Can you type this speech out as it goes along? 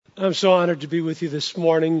I'm so honored to be with you this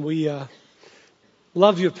morning. We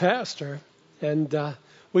love you, Pastor, and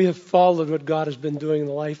we have followed what God has been doing in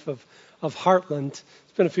the life of Heartland.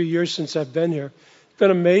 It's been a few years since I've been here. It's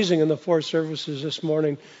been amazing in the 4 services this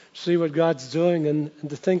morning to see what God's doing and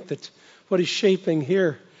to think that what He's shaping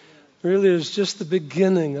here really is just the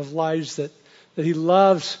beginning of lives that He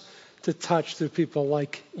loves to touch through people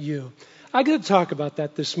like you. I get to talk about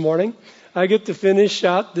that this morning. I get to finish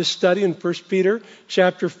out this study in 1 Peter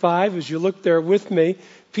chapter 5. As you look there with me,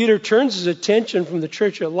 Peter turns his attention from the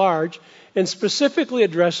church at large and specifically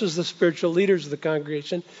addresses the spiritual leaders of the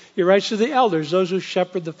congregation. He writes to the elders, those who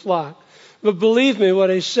shepherd the flock. But believe me, what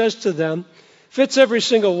he says to them fits every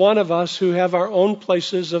single one of us who have our own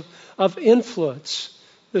places of influence.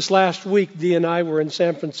 This last week, Dee and I were in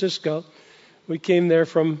San Francisco. We came there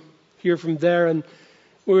from there, and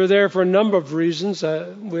we were there for a number of reasons.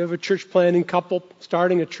 We have a church planting couple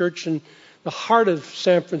starting a church in the heart of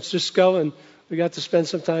San Francisco, and we got to spend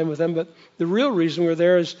some time with them. But the real reason we're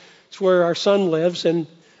there is it's where our son lives and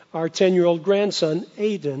our 10-year-old grandson,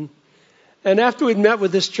 Aiden. And after we'd met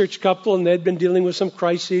with this church couple and they'd been dealing with some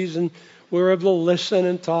crises, and we were able to listen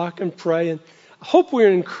and talk and pray, and I hope we were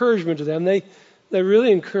an encouragement to them. They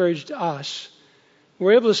really encouraged us. We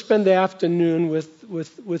were able to spend the afternoon with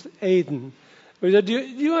Aiden. We said, do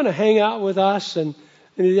you want to hang out with us? And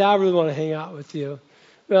he said, yeah, I really want to hang out with you.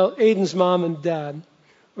 Well, Aiden's mom and dad,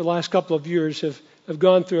 for the last couple of years, have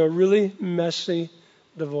gone through a really messy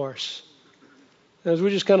divorce. And as we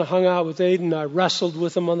just kind of hung out with Aiden, I wrestled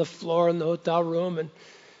with him on the floor in the hotel room,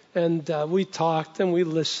 and we talked and we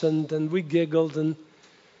listened and we giggled. And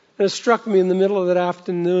it struck me in the middle of that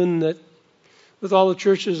afternoon that with all the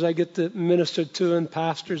churches I get to minister to and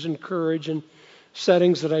pastors encourage and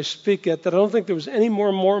settings that I speak at, that I don't think there was any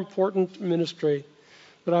more important ministry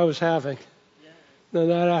that I was having than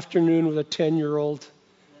that afternoon with a 10-year-old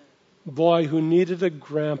boy who needed a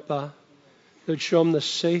grandpa that would show him the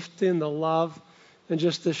safety and the love and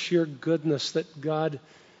just the sheer goodness that God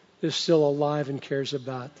is still alive and cares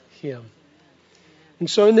about him. And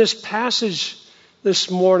so in this passage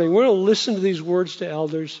this morning, we're going to listen to these words to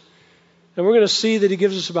elders, and we're going to see that he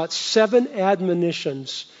gives us about 7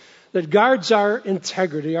 admonitions that guards our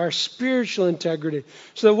integrity, our spiritual integrity,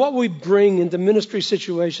 so that what we bring into ministry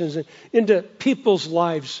situations and into people's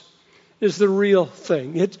lives is the real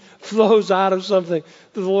thing. It flows out of something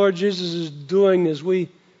that the Lord Jesus is doing as we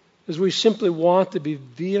simply want to be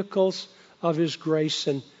vehicles of His grace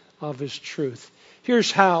and of His truth.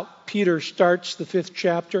 Here's how Peter starts the 5th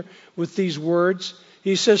chapter with these words.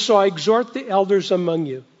 He says, "So I exhort the elders among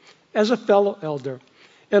you, as a fellow elder,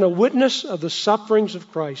 and a witness of the sufferings of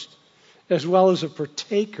Christ, as well as a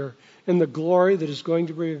partaker in the glory that is going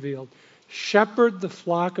to be revealed. Shepherd the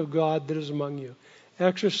flock of God that is among you,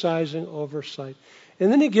 exercising oversight." And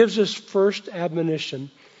then he gives us first admonition.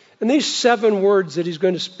 And these 7 words that he's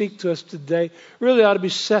going to speak to us today really ought to be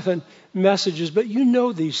 7 messages, but you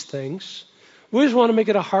know these things. We just want to make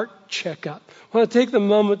it a heart checkup. I want to take the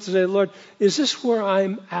moment to say, Lord, is this where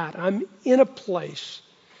I'm at? I'm in a place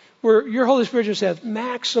where your Holy Spirit just has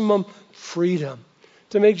maximum freedom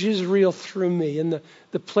to make Jesus real through me in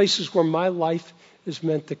the places where my life is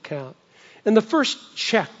meant to count. And the first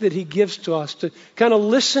check that he gives to us to kind of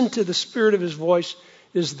listen to the Spirit of His voice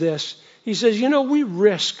is this. He says, we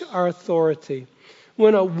risk our authority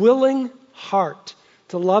when a willing heart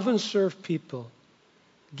to love and serve people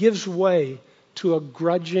gives way to a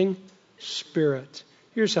grudging spirit.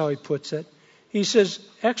 Here's how he puts it. He says,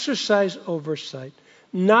 exercise oversight,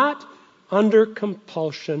 not under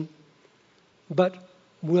compulsion, but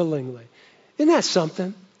willingly. Isn't that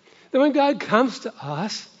something? That when God comes to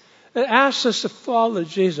us and asks us to follow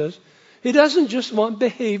Jesus, He doesn't just want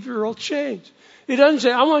behavioral change. He doesn't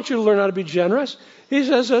say, I want you to learn how to be generous. He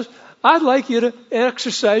says, I'd like you to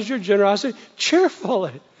exercise your generosity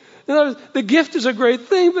cheerfully. In other words, the gift is a great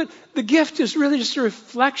thing, but the gift is really just a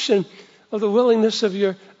reflection of the willingness of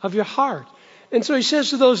your heart. And so he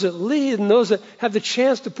says to those that lead and those that have the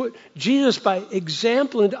chance to put Jesus by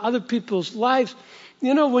example into other people's lives,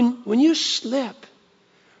 when you slip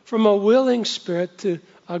from a willing spirit to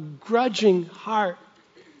a grudging heart,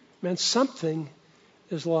 man, something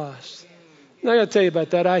is lost. Now, I got to tell you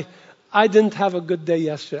about that. I didn't have a good day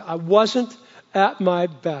yesterday. I wasn't at my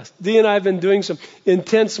best. Dee and I have been doing some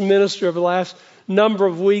intense ministry over the last number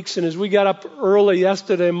of weeks, and as we got up early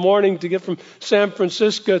yesterday morning to get from San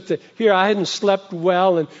Francisco to here, I hadn't slept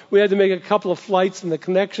well, and we had to make a couple of flights, and the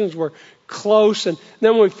connections were close. And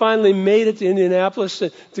then when we finally made it to Indianapolis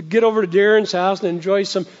to get over to Darren's house and enjoy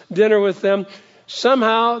some dinner with them,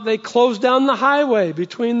 somehow they closed down the highway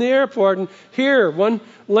between the airport and here. One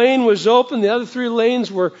lane was open. The other 3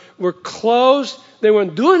 lanes were closed. They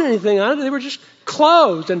weren't doing anything on it. They were just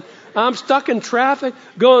closed. And I'm stuck in traffic,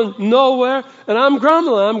 going nowhere, and I'm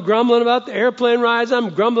grumbling. I'm grumbling about the airplane rides.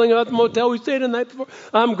 I'm grumbling about the motel we stayed the night before.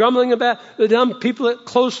 I'm grumbling about the dumb people that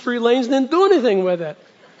closed 3 lanes and didn't do anything with it.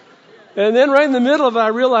 And then right in the middle of it, I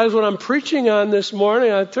realized what I'm preaching on this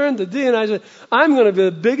morning. I turned to Dee and I said, I'm going to be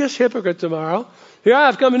the biggest hypocrite tomorrow. Here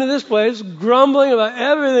I've come into this place grumbling about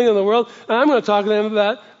everything in the world, and I'm going to talk to them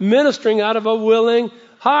about ministering out of a willing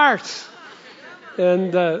heart.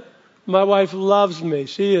 And my wife loves me.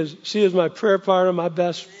 She is my prayer partner, my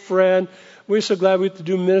best friend. We're so glad we get to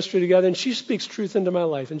do ministry together. And she speaks truth into my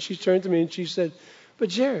life. And she turned to me and she said, but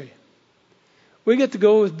Jerry, we get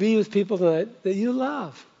to be with people tonight that you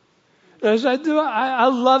love. And I said, I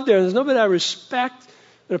love there. There's nobody I respect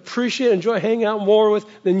and appreciate and enjoy hanging out more with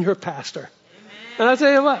than your pastor. Amen. And I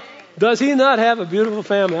tell you what, does he not have a beautiful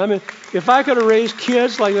family? I mean, if I could have raised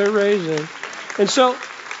kids like they're raising. And so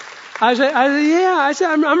I said,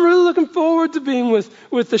 I'm really looking forward to being with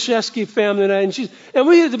the Shesky family tonight. And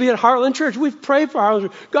we had to be at Heartland Church. We've prayed for Heartland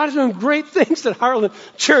Church. God is doing great things at Heartland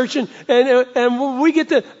Church, and we get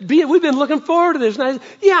to be. We've been looking forward to this. And I said,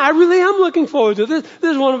 I really am looking forward to this.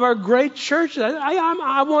 This is one of our great churches.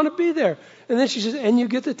 I want to be there. And then she says, and you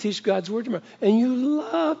get to teach God's word tomorrow, and you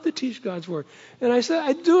love to teach God's word. And I said,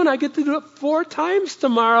 I do, and I get to do it 4 times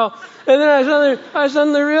tomorrow. And then I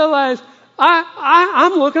suddenly realized,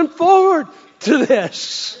 I'm looking forward to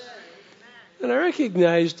this. And I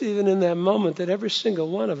recognized even in that moment that every single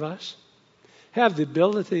one of us have the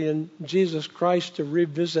ability in Jesus Christ to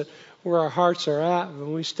revisit where our hearts are at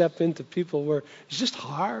when we step into people where it's just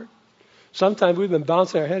hard. Sometimes we've been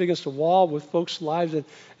bouncing our head against a wall with folks' lives and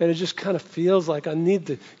it just kind of feels like I need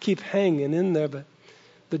to keep hanging in there, but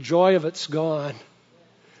the joy of it's gone.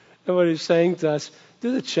 And what he's saying to us,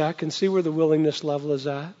 do the check and see where the willingness level is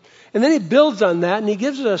at. And then he builds on that, and he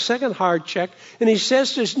gives it a second hard check. And he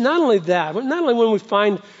says to us, not only that, not only when we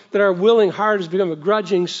find that our willing heart has become a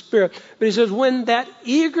grudging spirit, but he says when that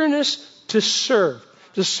eagerness to serve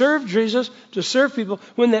Jesus, to serve people,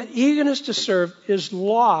 when that eagerness to serve is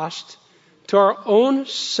lost to our own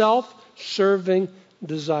self-serving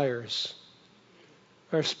desires,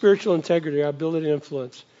 our spiritual integrity, our ability to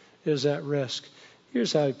influence is at risk.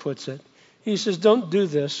 Here's how he puts it. He says, don't do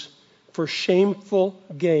this for shameful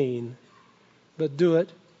gain, but do it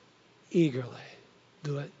eagerly.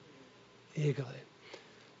 Do it eagerly.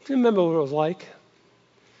 Do you remember what it was like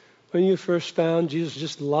when you first found Jesus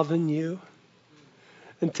just loving you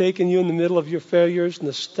and taking you in the middle of your failures and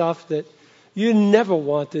the stuff that you never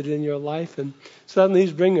wanted in your life, and suddenly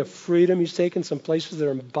he's bringing a freedom. He's taking some places that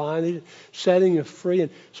are in bondage, setting you free,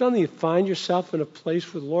 and suddenly you find yourself in a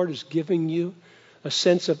place where the Lord is giving you a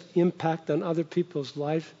sense of impact on other people's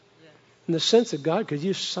life. In the sense that God could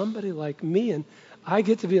use somebody like me, and I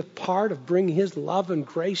get to be a part of bringing his love and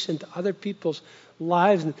grace into other people's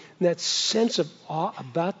lives, and that sense of awe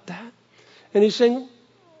about that. And he's saying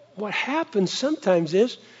what happens sometimes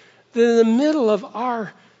is that in the middle of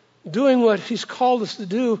our doing what he's called us to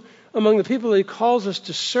do among the people that he calls us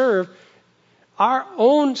to serve, our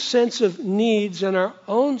own sense of needs and our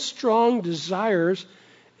own strong desires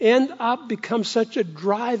end up become such a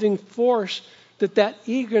driving force that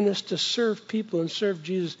eagerness to serve people and serve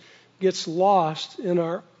Jesus gets lost in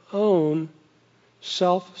our own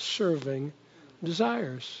self-serving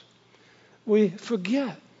desires. We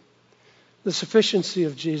forget the sufficiency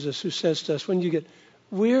of Jesus, who says to us, when you get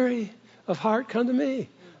weary of heart, come to me.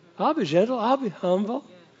 I'll be gentle. I'll be humble.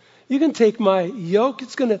 You can take my yoke.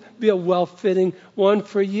 It's going to be a well-fitting one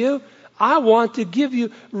for you. I want to give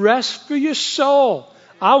you rest for your soul.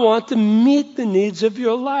 I want to meet the needs of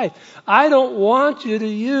your life. I don't want you to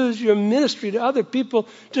use your ministry to other people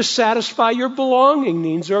to satisfy your belonging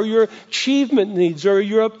needs or your achievement needs or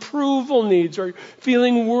your approval needs or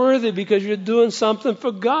feeling worthy because you're doing something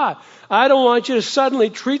for God. I don't want you to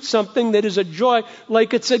suddenly treat something that is a joy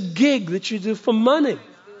like it's a gig that you do for money.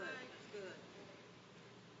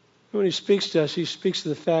 When he speaks to us, he speaks to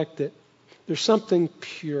the fact that there's something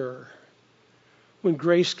pure. When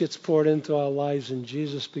grace gets poured into our lives and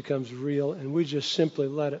Jesus becomes real and we just simply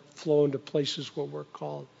let it flow into places where we're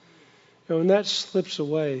called. And when that slips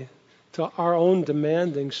away to our own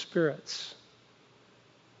demanding spirits,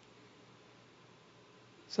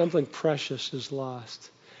 something precious is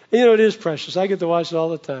lost. And it is precious. I get to watch it all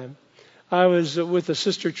the time. I was with a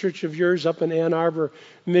sister church of yours up in Ann Arbor,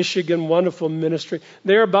 Michigan, wonderful ministry.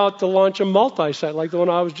 They're about to launch a multi-site like the one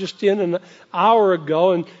I was just in an hour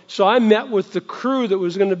ago. And so I met with the crew that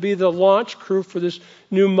was going to be the launch crew for this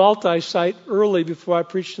new multi-site early before I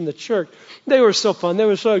preached in the church. They were so fun. They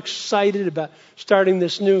were so excited about starting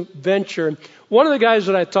this new venture. And one of the guys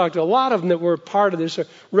that I talked to, a lot of them that were part of this are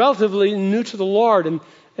relatively new to the Lord,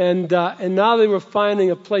 and now they were finding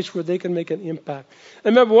a place where they can make an impact. I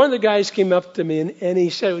remember one of the guys came up to me and he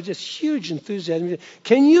said, with just huge enthusiasm, he said,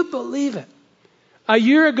 "Can you believe it? A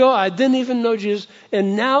year ago I didn't even know Jesus,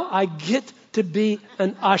 and now I get to be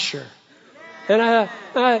an usher."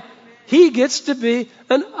 And he gets to be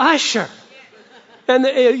an usher. And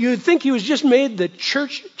you'd think he was just made the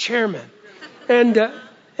church chairman. And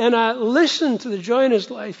I listened to the joy in his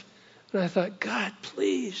life, and I thought, God,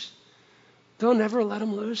 please, don't ever let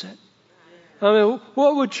him lose it. I mean,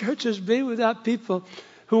 what would churches be without people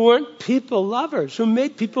who weren't people lovers, who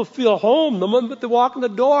made people feel home the moment they walk in the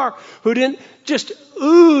door, who didn't just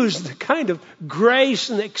ooze the kind of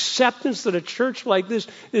grace and acceptance that a church like this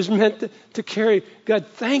is meant to carry? God,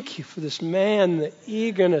 thank you for this man, the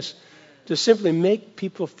eagerness to simply make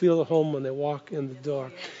people feel at home when they walk in the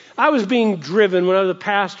door. I was being driven when I was a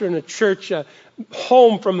pastor in a church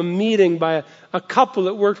home from a meeting by a couple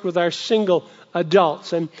that worked with our single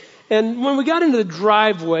adults. And when we got into the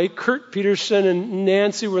driveway, Kurt Peterson and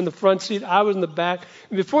Nancy were in the front seat. I was in the back.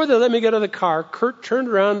 And before they let me get out of the car, Kurt turned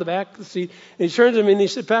around the back of the seat, and he turned to me and he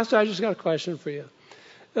said, "Pastor, I just got a question for you."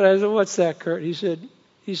 And I said, "What's that, Kurt?" He said,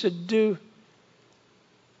 do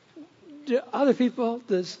other people,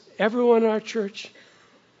 does everyone in our church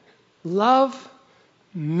love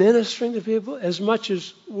ministering to people as much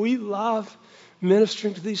as we love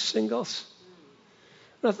ministering to these singles?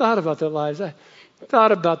 And I thought about their lives. I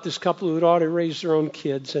thought about this couple who had already raised their own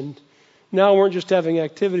kids, and now weren't just having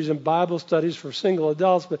activities and Bible studies for single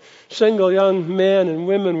adults, but single young men and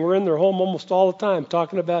women were in their home almost all the time,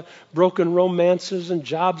 talking about broken romances and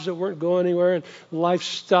jobs that weren't going anywhere and life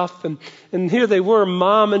stuff. And here they were,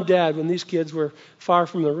 mom and dad, when these kids were far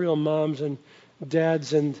from the real moms and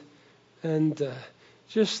dads, and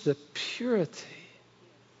just the purity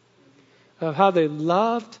of how they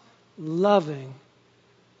loved loving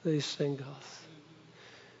these singles.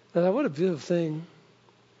 And what a beautiful thing.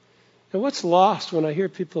 And what's lost when I hear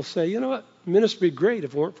people say, "You know what, ministry would be great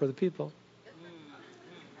if it weren't for the people."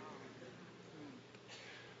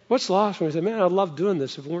 What's lost when we say, "Man, I'd love doing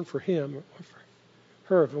this if it weren't for him, or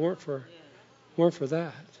for her, if it weren't for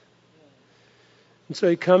that." And so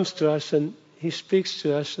he comes to us and he speaks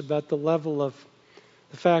to us about the level of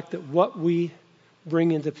the fact that what we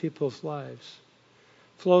bring into people's lives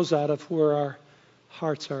flows out of where our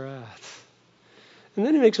hearts are at. And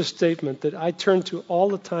then he makes a statement that I turn to all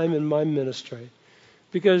the time in my ministry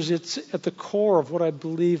because it's at the core of what I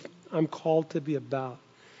believe I'm called to be about.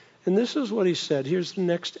 And this is what he said. Here's the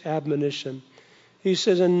next admonition. He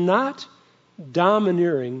says, "And not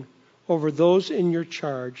domineering over those in your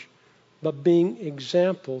charge, but being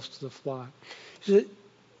examples to the flock." He said,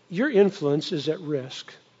 your influence is at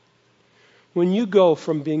risk when you go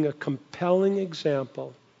from being a compelling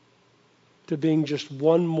example to being just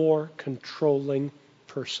one more controlling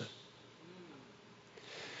person.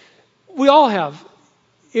 We all have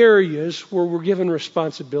areas where we're given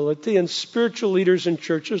responsibility, and spiritual leaders in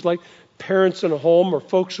churches, like parents in a home or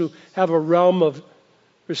folks who have a realm of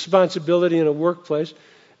responsibility in a workplace,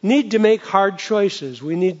 need to make hard choices.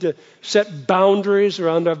 We need to set boundaries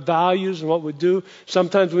around our values and what we do.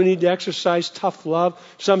 Sometimes we need to exercise tough love.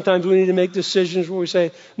 Sometimes we need to make decisions where we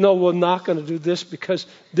say, "No, we're not going to do this because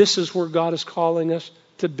this is where God is calling us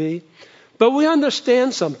to be." But we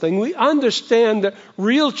understand something. We understand that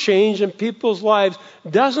real change in people's lives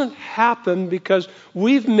doesn't happen because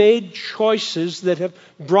we've made choices that have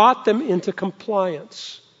brought them into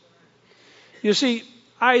compliance. You see,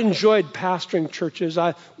 I enjoyed pastoring churches.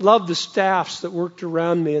 I loved the staffs that worked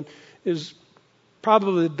around me, and it was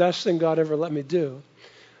probably the best thing God ever let me do.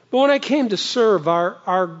 But when I came to serve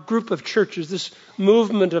our group of churches, this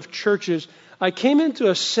movement of churches, I came into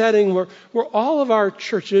a setting where all of our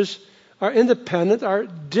churches are independent. Our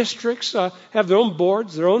districts have their own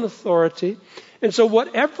boards, their own authority. And so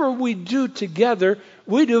whatever we do together,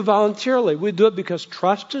 we do voluntarily. We do it because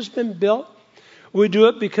trust has been built. We do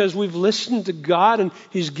it because we've listened to God and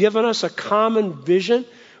He's given us a common vision.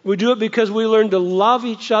 We do it because we learn to love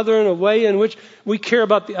each other in a way in which we care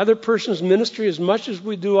about the other person's ministry as much as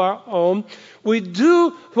we do our own. We do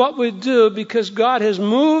what we do because God has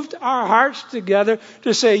moved our hearts together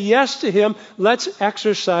to say yes to Him. Let's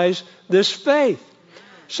exercise this faith.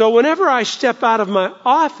 So whenever I step out of my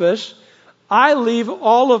office, I leave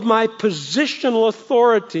all of my positional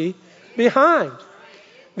authority behind.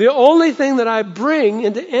 The only thing that I bring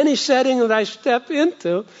into any setting that I step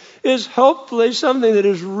into is hopefully something that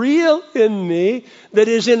is real in me, that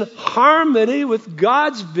is in harmony with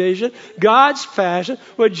God's vision, God's passion,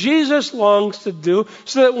 what Jesus longs to do,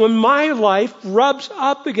 so that when my life rubs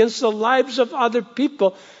up against the lives of other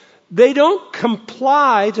people, they don't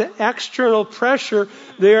comply to external pressure.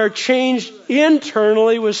 They are changed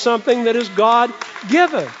internally with something that is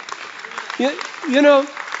God-given. You know,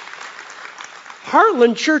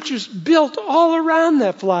 Heartland Church is built all around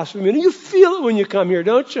that philosophy. I mean, you feel it when you come here,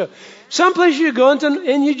 don't you? Some place you go into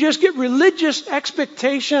and you just get religious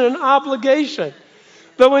expectation and obligation.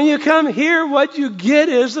 But when you come here, what you get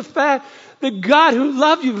is the fact that God, who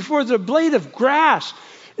loved you before the blade of grass,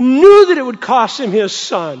 knew that it would cost him his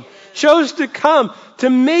son, chose to come to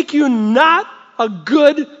make you not a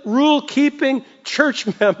good rule-keeping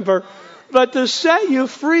church member, but to set you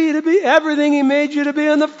free to be everything he made you to be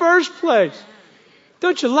in the first place.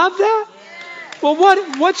 Don't you love that? Well,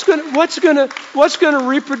 what's going to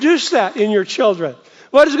reproduce that in your children?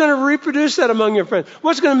 What is going to reproduce that among your friends?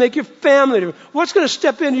 What's going to make your family different? What's going to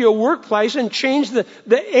step into your workplace and change the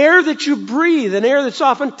air that you breathe, an air that's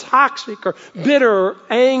often toxic or bitter or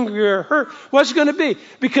angry or hurt? What's it going to be?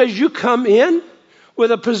 Because you come in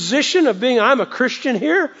with a position of being, I'm a Christian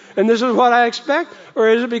here, and this is what I expect? Or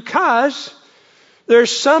is it because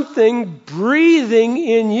there's something breathing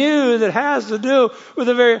in you that has to do with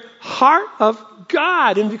the very heart of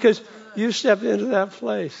God, and because you stepped into that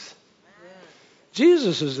place?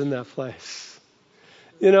 Jesus is in that place.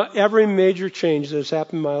 You know, every major change that has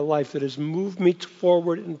happened in my life that has moved me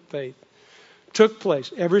forward in faith took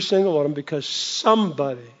place, every single one of them, because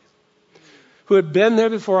somebody who had been there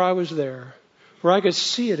before I was there, where I could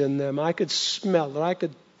see it in them, I could smell it, I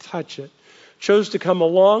could touch it, chose to come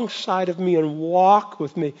alongside of me and walk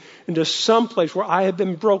with me into some place where I had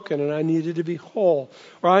been broken and I needed to be whole,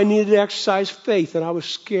 or I needed to exercise faith and I was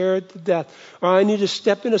scared to death, or I needed to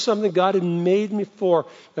step into something God had made me for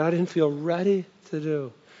that I didn't feel ready to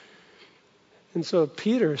do. And so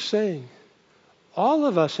Peter is saying, all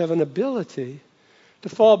of us have an ability to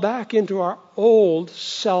fall back into our old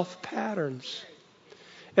self-patterns.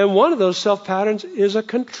 And one of those self-patterns is a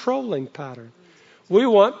controlling pattern. We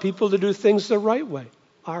want people to do things the right way,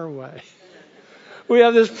 our way. We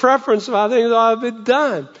have this preference of how things ought to be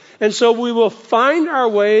done. And so we will find our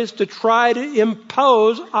ways to try to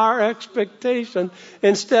impose our expectation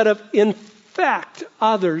instead of infect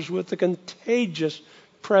others with the contagious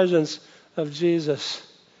presence of Jesus,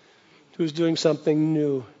 who's doing something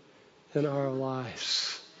new in our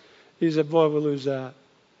lives. He said, boy, we'll lose that.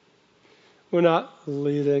 We're not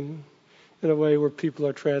leading in a way where people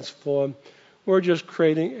are transformed. We're just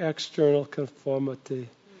creating external conformity.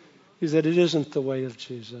 He said it isn't the way of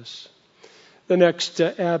Jesus. The next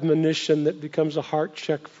admonition that becomes a heart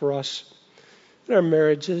check for us in our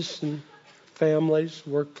marriages and families,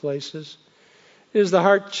 workplaces, is the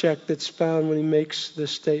heart check that's found when he makes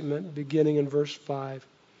this statement beginning in verse 5.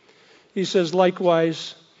 He says,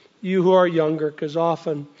 likewise, you who are younger, because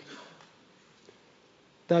often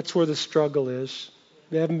that's where the struggle is.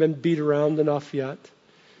 They haven't been beat around enough yet.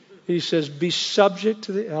 He says, be subject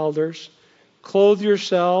to the elders. Clothe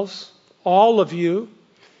yourselves, all of you,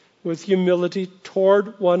 with humility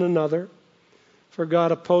toward one another. For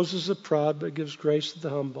God opposes the proud, but gives grace to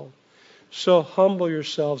the humble. So humble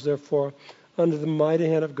yourselves, therefore, under the mighty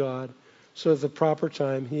hand of God, so at the proper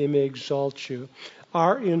time he may exalt you.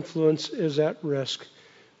 Our influence is at risk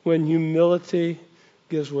when humility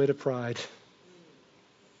gives way to pride.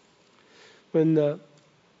 When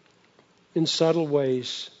in subtle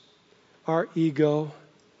ways our ego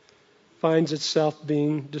finds itself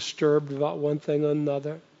being disturbed about one thing or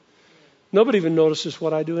another. Nobody even notices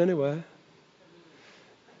what I do anyway.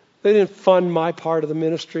 They didn't fund my part of the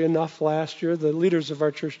ministry enough last year. The leaders of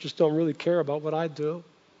our church just don't really care about what I do.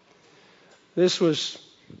 This was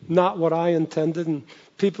not what I intended, and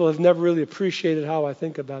people have never really appreciated how I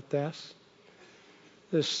think about this.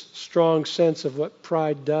 This strong sense of what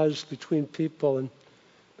pride does between people and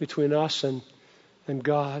between us and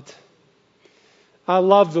God. I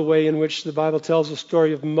love the way in which the Bible tells the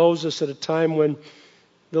story of Moses at a time when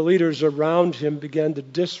the leaders around him began to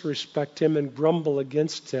disrespect him and grumble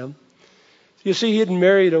against him. You see, he had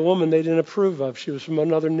married a woman they didn't approve of. She was from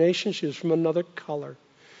another nation. She was from another color.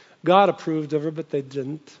 God approved of her, but they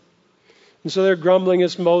didn't. And so they're grumbling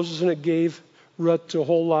against Moses, and it gave root to a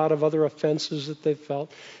whole lot of other offenses that they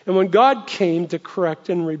felt. And when God came to correct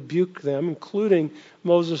and rebuke them, including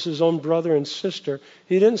Moses' own brother and sister,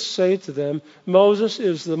 he didn't say to them, Moses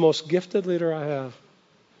is the most gifted leader I have.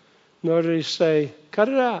 nor did he say, cut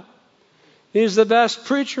it out. He's the best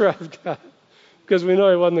preacher I've got. Because we know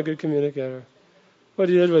he wasn't a good communicator. What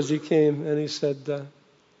he did was he came and he said,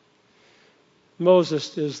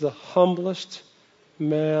 Moses is the humblest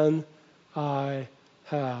man I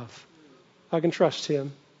have. I can trust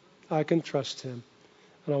him. I can trust him.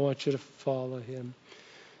 And I want you to follow him.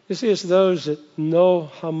 You see, it's those that know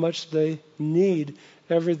how much they need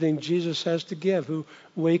everything Jesus has to give, who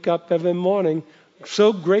wake up every morning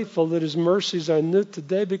so grateful that his mercies are new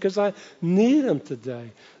today because I need them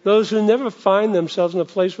today. Those who never find themselves in a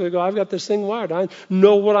place where they go, I've got this thing wired. I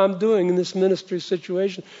know what I'm doing in this ministry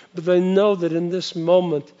situation. But they know that in this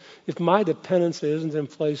moment, if my dependency isn't in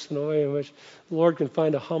place in a way in which the Lord can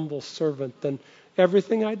find a humble servant, then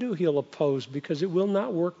everything I do he'll oppose because it will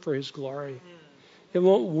not work for his glory. It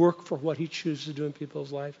won't work for what he chooses to do in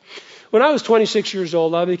people's life. When I was 26 years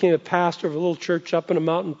old, I became a pastor of a little church up in a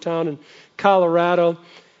mountain town in Colorado.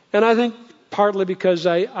 And I think partly because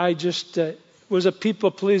I just was a people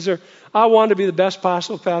pleaser. I wanted to be the best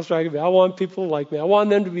possible pastor I could be. I wanted people to like me. I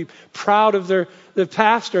wanted them to be proud of their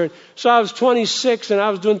pastor. And so I was 26 and I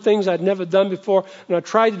was doing things I'd never done before. And I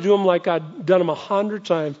tried to do them like I'd done them 100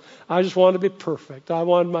 times. I just wanted to be perfect. I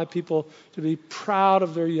wanted my people to be proud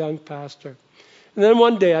of their young pastor. And then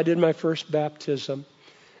one day I did my first baptism.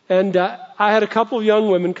 And I had a couple of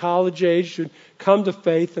young women, college age, who'd come to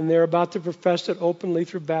faith, and they were about to profess it openly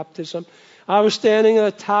through baptism. I was standing in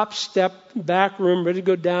the top step, back room, ready to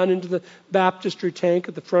go down into the baptistry tank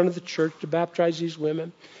at the front of the church to baptize these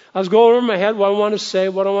women. I was going over my head what I want to say,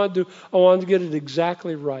 what I want to do. I wanted to get it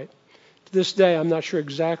exactly right. To this day, I'm not sure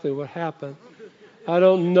exactly what happened. I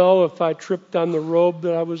don't know if I tripped on the robe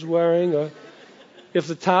that I was wearing or if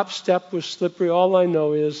the top step was slippery. All I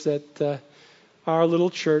know is that our little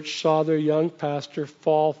church saw their young pastor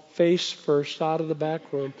fall face first out of the back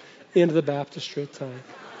room into the baptistry tank.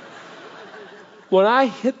 When I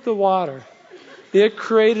hit the water, it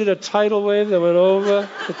created a tidal wave that went over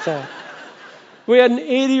the top. We had an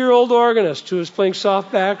 80-year-old organist who was playing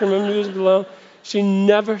soft background music below. She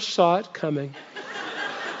never saw it coming.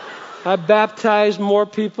 I baptized more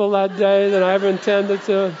people that day than I ever intended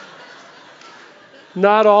to.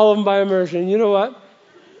 Not all of them by immersion. You know what?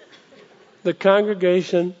 The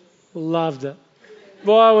congregation loved it.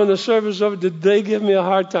 Boy, when the service was over, did they give me a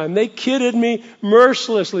hard time. They kidded me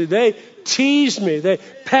mercilessly. They teased me. They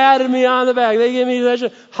patted me on the back. They gave me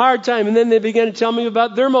such a hard time. And then they began to tell me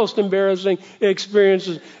about their most embarrassing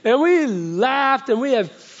experiences. And we laughed and we had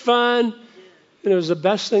fun. And it was the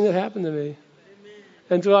best thing that happened to me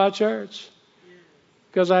and to our church.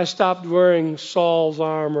 Because I stopped wearing Saul's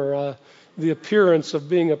armor, the appearance of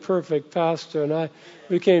being a perfect pastor, and I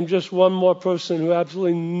became just one more person who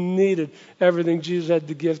absolutely needed everything Jesus had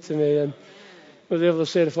to give to me, and was able to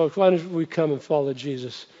say to folks, why don't we come and follow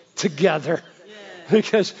Jesus together?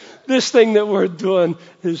 Because this thing that we're doing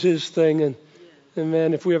is his thing, and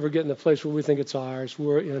man, if we ever get in a place where we think it's ours,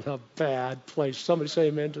 we're in a bad place. Somebody say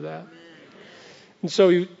amen to that. And so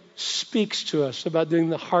he speaks to us about doing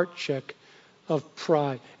the heart check of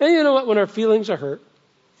pride. And you know what? When our feelings are hurt,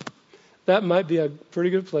 that might be a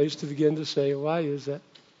pretty good place to begin to say, why is that?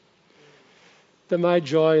 That my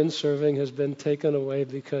joy in serving has been taken away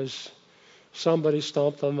because somebody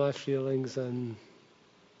stomped on my feelings. And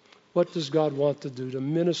what does God want to do? To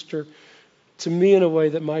minister to me in a way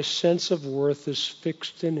that my sense of worth is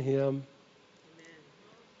fixed in him.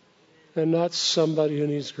 And not somebody who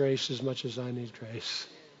needs grace as much as I need grace.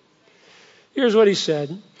 Here's what he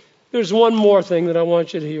said. There's one more thing that I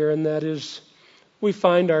want you to hear, and that is, we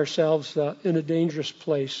find ourselves in a dangerous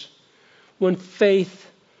place when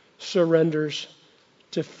faith surrenders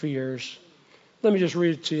to fears. Let me just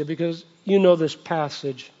read it to you because you know this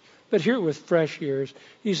passage, but hear it with fresh ears.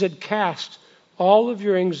 He said, cast all of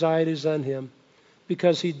your anxieties on him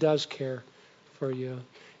because he does care for you.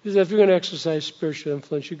 He said, if you're going to exercise spiritual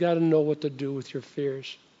influence, you've got to know what to do with your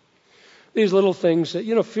fears. These little things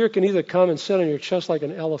that, fear can either come and sit on your chest like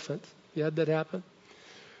an elephant. You had that happen?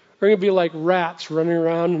 Or it can be like rats running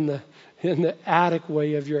around in the attic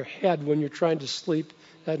way of your head when you're trying to sleep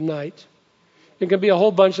at night. It can be a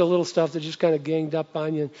whole bunch of little stuff that just kind of ganged up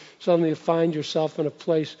on you, and suddenly you find yourself in a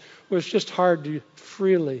place where it's just hard to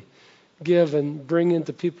freely give and bring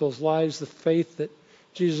into people's lives the faith that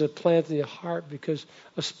Jesus had planted in your heart because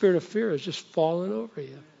a spirit of fear has just fallen over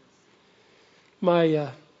you.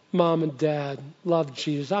 My mom and dad loved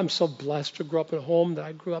Jesus. I'm so blessed to grow up in a home that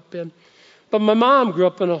I grew up in. But my mom grew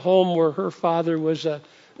up in a home where her father was an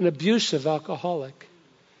abusive alcoholic.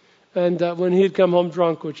 And when he'd come home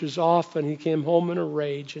drunk, which was often, he came home in a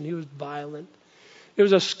rage and he was violent. It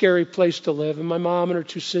was a scary place to live. And my mom and her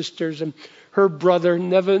two sisters and her brother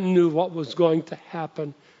never knew what was going to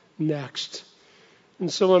happen next.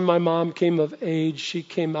 And so when my mom came of age, she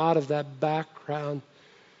came out of that background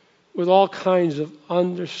with all kinds of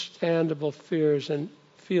understandable fears and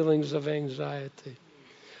feelings of anxiety.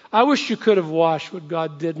 I wish you could have watched what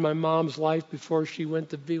God did in my mom's life before she went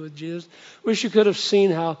to be with Jesus. Wish you could have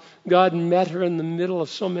seen how God met her in the middle of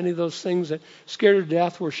so many of those things that scared her to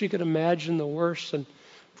death, where she could imagine the worst, and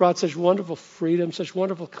brought such wonderful freedom, such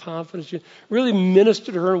wonderful confidence. She really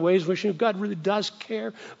ministered to her in ways where she knew God really does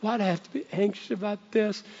care. Why do I have to be anxious about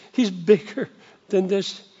this? He's bigger than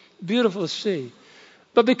this. Beautiful to see.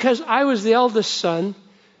 But because I was the eldest son,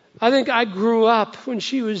 I think I grew up when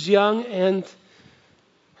she was young, and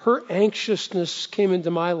her anxiousness came into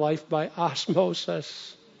my life by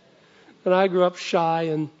osmosis. And I grew up shy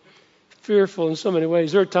and fearful in so many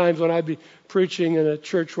ways. There are times when I'd be preaching in a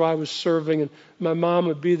church where I was serving, and my mom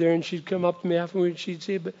would be there, and she'd come up to me afterwards, and she'd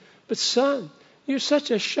say, but son, you're such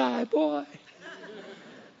a shy boy.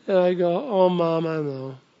 And I go, oh, Mom, I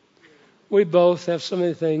know. We both have so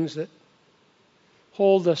many things that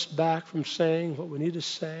hold us back from saying what we need to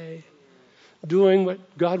say, doing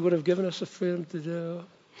what God would have given us the freedom to do,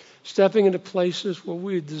 stepping into places where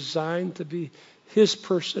we're designed to be His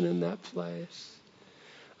person in that place.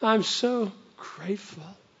 I'm so grateful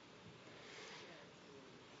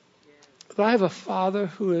that I have a Father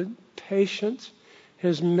who in patience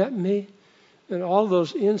has met me in all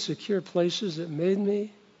those insecure places that made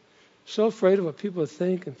me so afraid of what people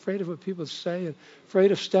think, and afraid of what people say, and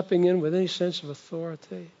afraid of stepping in with any sense of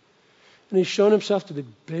authority. And He's shown Himself to be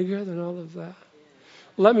bigger than all of that.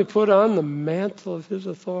 Let me put on the mantle of His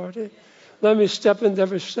authority. Let me step into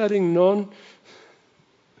every setting known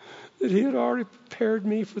that He had already prepared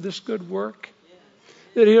me for this good work.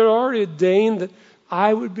 That He had already ordained that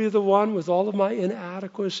I would be the one with all of my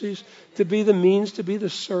inadequacies, to be the means, to be the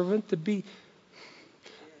servant, to be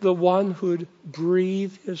the one who would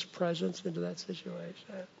breathe His presence into that situation.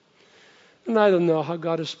 And I don't know how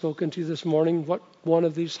God has spoken to you this morning, what one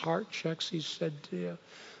of these heart checks He's said to you.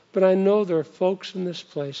 But I know there are folks in this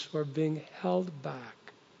place who are being held back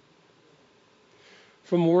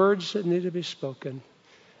from words that need to be spoken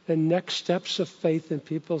and next steps of faith in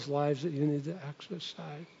people's lives that you need to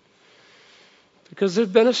exercise. Because there's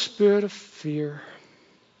been a spirit of fear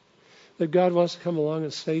that God wants to come along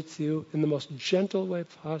and say to you in the most gentle way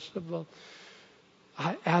possible,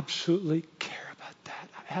 I absolutely care about that.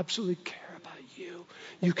 I absolutely care about you.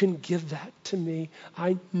 You can give that to me.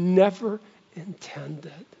 I never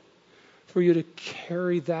intended for you to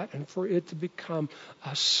carry that and for it to become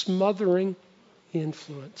a smothering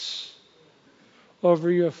influence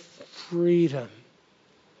over your freedom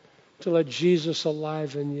to let Jesus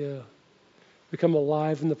alive in you become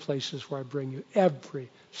alive in the places where I bring you. Every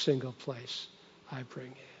single place I bring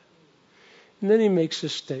you. And then He makes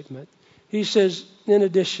this statement. He says, in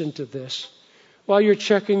addition to this, while you're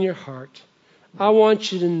checking your heart, I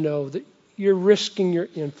want you to know that you're risking your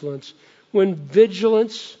influence when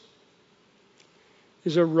vigilance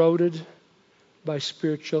is eroded by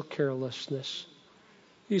spiritual carelessness.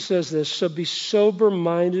 He says this, so be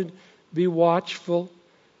sober-minded, be watchful.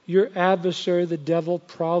 Your adversary, the devil,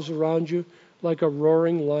 prowls around you like a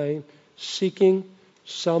roaring lion, seeking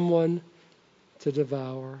someone to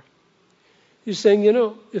devour. He's saying,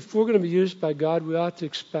 if we're going to be used by God, we ought to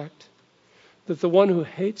expect that the one who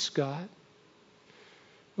hates God,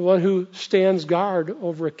 the one who stands guard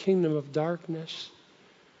over a kingdom of darkness,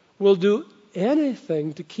 will do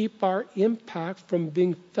anything to keep our impact from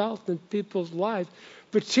being felt in people's lives,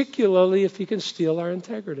 particularly if he can steal our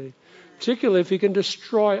integrity, particularly if he can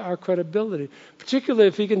destroy our credibility, particularly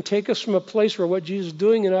if he can take us from a place where what Jesus is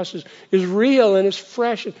doing in us is real and is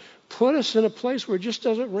fresh, and put us in a place where it just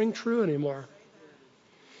doesn't ring true anymore.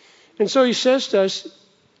 And so he says to us,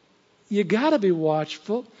 you got to be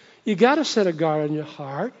watchful. You got to set a guard on your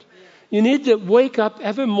heart. You need to wake up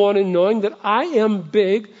every morning knowing that I am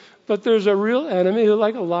big, but there's a real enemy who,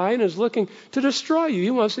 like a lion, is looking to destroy you.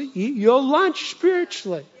 He wants to eat your lunch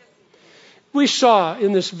spiritually. We saw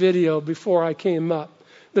in this video before I came up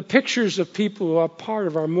the pictures of people who are part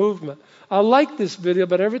of our movement. I like this video,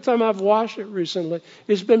 but every time I've watched it recently,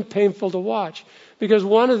 it's been painful to watch. Because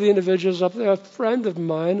one of the individuals up there, a friend of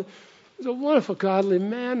mine, was a wonderful godly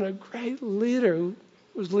man, a great leader who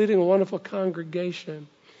was leading a wonderful congregation,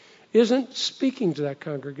 isn't speaking to that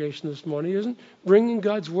congregation this morning. He isn't bringing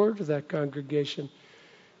God's word to that congregation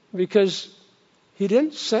because he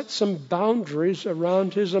didn't set some boundaries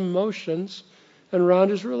around his emotions and around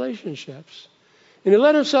his relationships. And he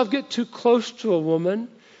let himself get too close to a woman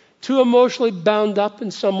too emotionally bound up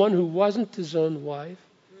in someone who wasn't his own wife.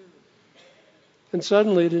 And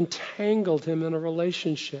suddenly it entangled him in a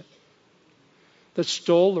relationship that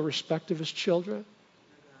stole the respect of his children,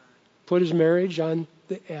 put his marriage on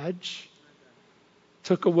the edge,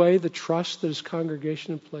 took away the trust that his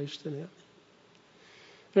congregation had placed in him.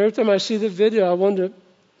 And every time I see the video, I wonder,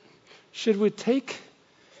 should we take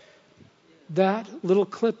that little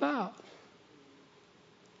clip out?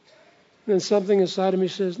 And then something inside of me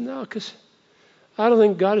says, no, because I don't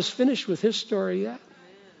think God is finished with his story yet.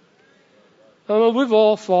 I mean, we've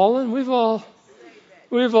all fallen. We've all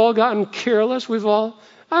gotten careless. I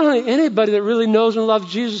don't think anybody that really knows and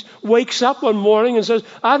loves Jesus wakes up one morning and says,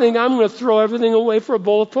 I think I'm going to throw everything away for a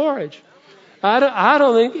bowl of porridge. I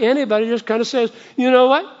don't think anybody just kind of says, you know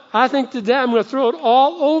what? I think today I'm going to throw it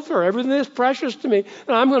all over, everything that's precious to me,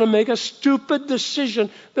 and I'm going to make a stupid decision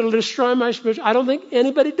that will destroy my spiritual. I don't think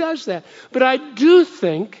anybody does that. But I do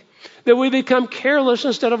think that we become careless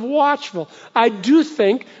instead of watchful. I do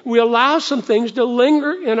think we allow some things to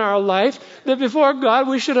linger in our life that before God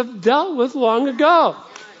we should have dealt with long ago.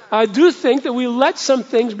 I do think that we let some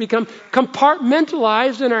things become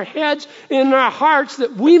compartmentalized in our heads, in our hearts,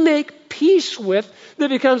 that we make peace with, that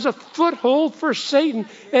becomes a foothold for Satan.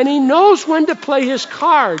 And he knows when to play his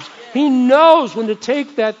cards. He knows when to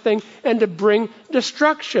take that thing and to bring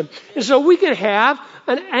destruction. And so we can have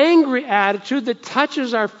an angry attitude that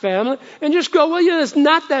touches our family and just go, well, it's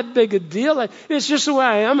not that big a deal. It's just the way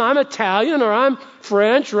I am. I'm Italian, or I'm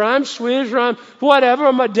French, or I'm Swedish, or I'm whatever.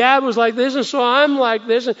 Or my dad was like this, and so I'm like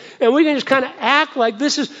this. And we can just kind of act like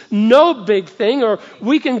this is no big thing. Or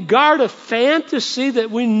we can guard a fantasy that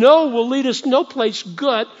we know will lead us no place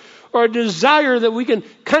good, or a desire that we can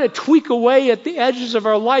kind of tweak away at the edges of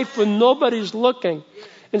our life when nobody's looking,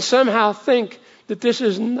 and somehow think that this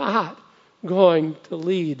is not going to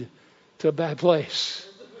lead to a bad place.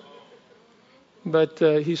 But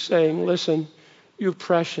he's saying, listen, you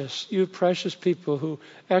precious people who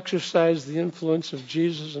exercise the influence of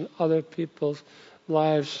Jesus in other people's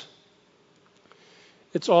lives,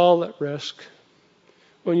 it's all at risk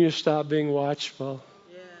when you stop being watchful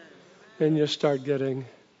and you start getting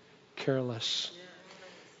careless.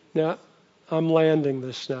 Now, I'm landing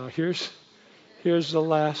this now. Here's the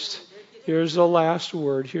last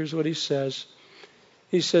word. Here's what he says.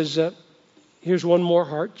 He says, here's one more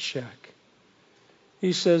heart check.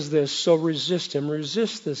 He says this, so resist him.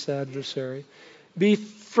 Resist this adversary. Be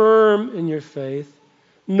firm in your faith,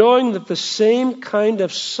 knowing that the same kind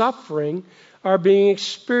of suffering are being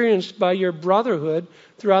experienced by your brotherhood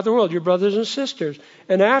throughout the world, your brothers and sisters.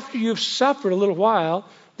 And after you've suffered a little while,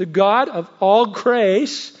 the God of all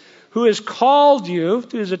grace, who has called you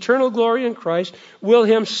to his eternal glory in Christ, will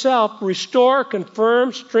himself restore,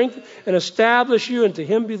 confirm, strengthen, and establish you, and to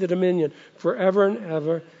him be the dominion forever and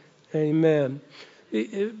ever. Amen.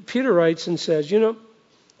 Peter writes and says,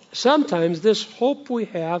 sometimes this hope we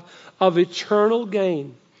have of eternal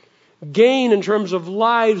gain in terms of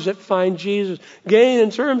lives that find Jesus, gain in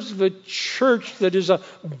terms of a church that is a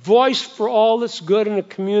voice for all that's good in a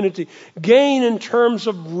community, gain in terms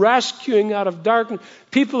of rescuing out of darkness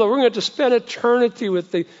people that we're going to spend eternity with,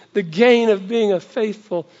 the gain of being a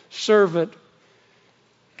faithful servant,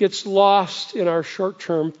 gets lost in our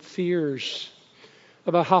short-term fears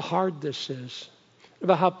about how hard this is,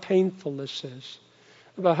 about how painful this is,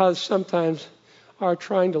 about how sometimes our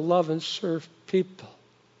trying to love and serve people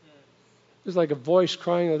it's like a voice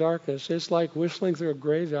crying in the darkness. It's like whistling through a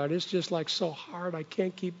graveyard. It's just like so hard, I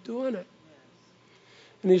can't keep doing it.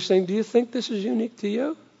 And he's saying, do you think this is unique to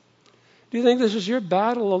you? Do you think this is your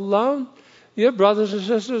battle alone? You have brothers and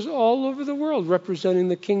sisters all over the world representing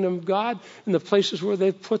the kingdom of God, and the places where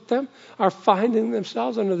they've put them are finding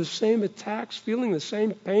themselves under the same attacks, feeling the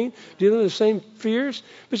same pain, dealing with the same fears.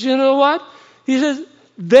 But you know what? He says,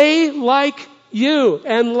 they, like you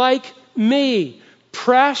and like me,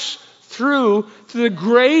 press through to the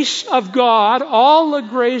grace of God, all the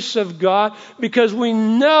grace of God, because we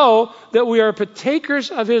know that we are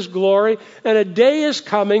partakers of his glory, and a day is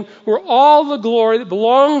coming where all the glory that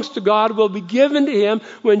belongs to God will be given to him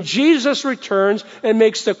when Jesus returns and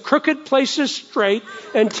makes the crooked places straight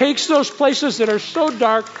and takes those places that are so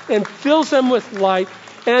dark and fills them with light.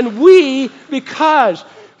 And we, because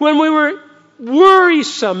when we were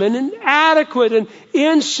worrisome and inadequate and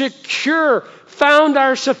insecure, found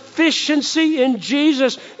our sufficiency in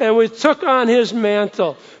Jesus, and we took on his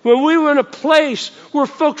mantle. When we were in a place where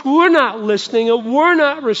folks were not listening and were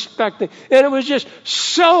not respecting, and it was just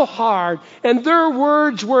so hard, and their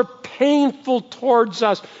words were painful towards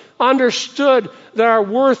us, understood that our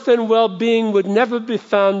worth and well-being would never be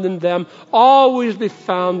found in them, always be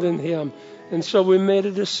found in him. And so we made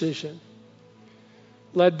a decision,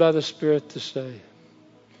 led by the Spirit, to say,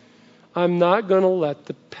 I'm not going to let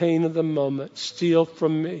the pain of the moment steal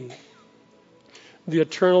from me the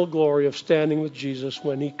eternal glory of standing with Jesus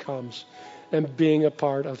when he comes and being a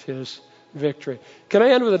part of his victory. Can I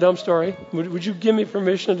end with a dumb story? Would you give me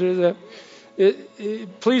permission to do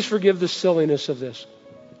that? Please forgive the silliness of this.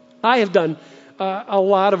 I have done a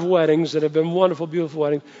lot of weddings that have been wonderful, beautiful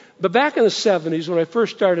weddings. But back in the 70s, when I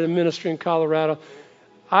first started in ministry in Colorado,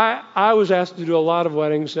 I was asked to do a lot of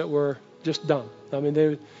weddings that were just dumb. I mean, they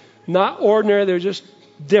were not ordinary. They were just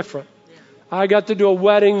different. I got to do a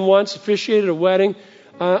wedding once, officiated a wedding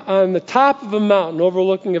on the top of a mountain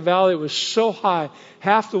overlooking a valley. It was so high,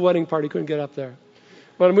 half the wedding party couldn't get up there.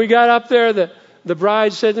 When we got up there, the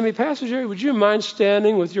bride said to me, Pastor Jerry, would you mind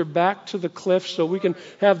standing with your back to the cliff so we can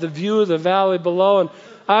have the view of the valley below? And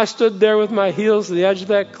I stood there with my heels to the edge of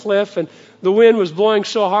that cliff, and the wind was blowing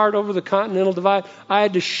so hard over the Continental Divide, I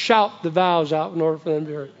had to shout the vows out in order for them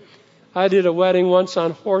to hear it. I did a wedding once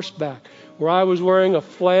on horseback where I was wearing a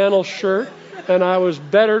flannel shirt and I was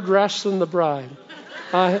better dressed than the bride.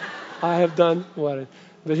 I have done weddings.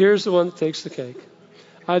 But here's the one that takes the cake.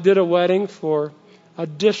 I did a wedding for a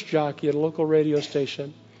disc jockey at a local radio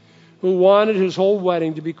station who wanted his whole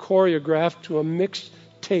wedding to be choreographed to a mixed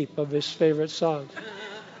tape of his favorite songs.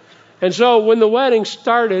 And so when the wedding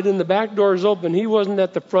started and the back doors open, he wasn't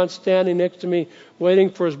at the front standing next to me waiting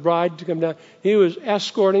for his bride to come down. He was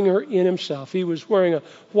escorting her in himself. He was wearing a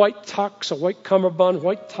white tux, a white cummerbund,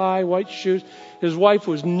 white tie, white shoes. His wife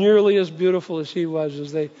was nearly as beautiful as he was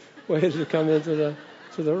as they waited to come into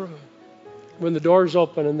the room. When the doors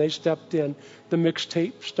opened and they stepped in, the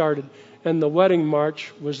mixtape started. And the wedding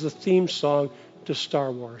march was the theme song to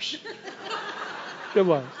Star Wars. It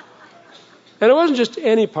was. And it wasn't just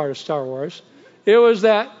any part of Star Wars. It was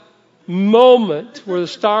that moment where the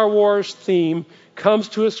Star Wars theme comes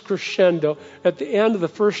to its crescendo at the end of the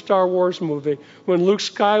first Star Wars movie, when Luke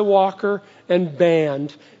Skywalker and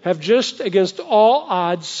band have just against all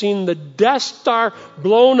odds seen the Death Star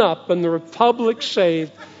blown up and the Republic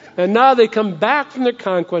saved. And now they come back from their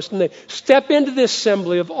conquest and they step into the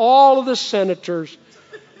assembly of all of the senators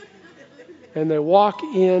and they walk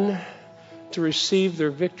in to receive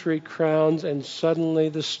their victory crowns, and suddenly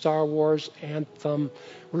the Star Wars anthem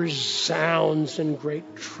resounds in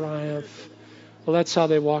great triumph. Well, that's how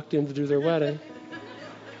they walked in to do their wedding.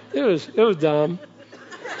 It was dumb.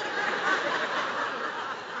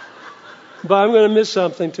 But I'm going to miss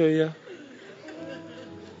something to you.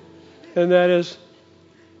 And that is,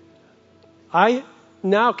 I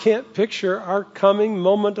now can't picture our coming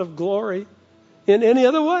moment of glory in any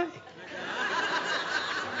other way.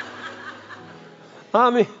 I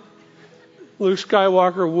mean, Luke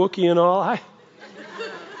Skywalker, Wookiee and all,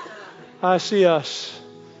 I see us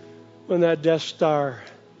when that Death Star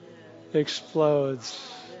explodes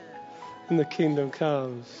and the kingdom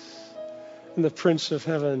comes and the Prince of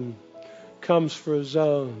Heaven comes for his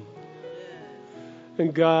own.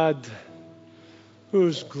 And God,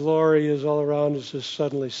 whose glory is all around us, is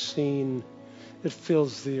suddenly seen. It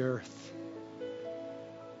fills the earth.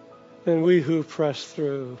 And we who press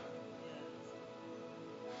through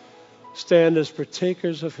stand as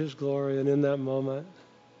partakers of his glory, and in that moment,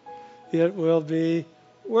 it will be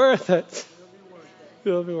worth it. It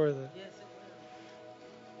will be worth it.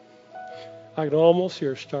 I can almost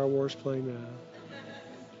hear Star Wars playing now.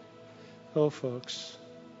 Oh, folks.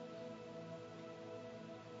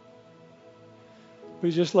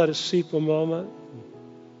 We just let it seep a moment.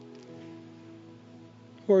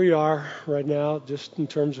 Where you are right now, just in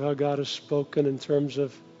terms of how God has spoken, in terms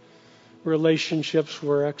of relationships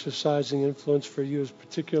where exercising influence for you is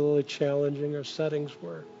particularly challenging, or settings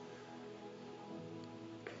where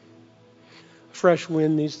a fresh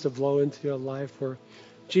wind needs to blow into your life, where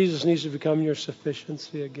Jesus needs to become your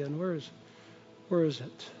sufficiency again. Where is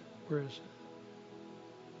it? Where is it?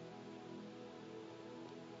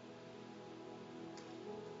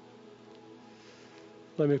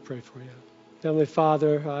 Let me pray for you. Heavenly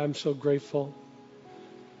Father, I'm so grateful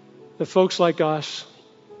that folks like us,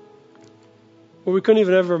 well, we couldn't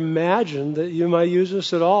even ever imagine that you might use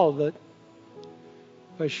us at all, that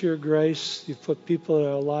by sheer grace, you've put people in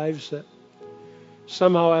our lives that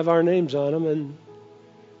somehow have our names on them, and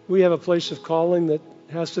we have a place of calling that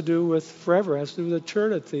has to do with forever, has to do with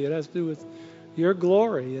eternity, it has to do with your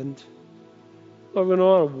glory. And Lord, we don't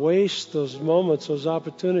want to waste those moments, those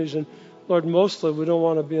opportunities. And Lord, mostly we don't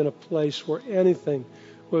want to be in a place where anything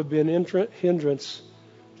would be an hindrance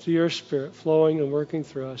to your Spirit flowing and working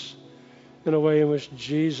through us in a way in which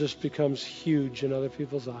Jesus becomes huge in other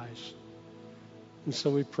people's eyes. And so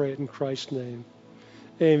we pray it in Christ's name.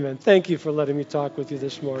 Amen. Thank you for letting me talk with you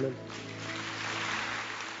this morning.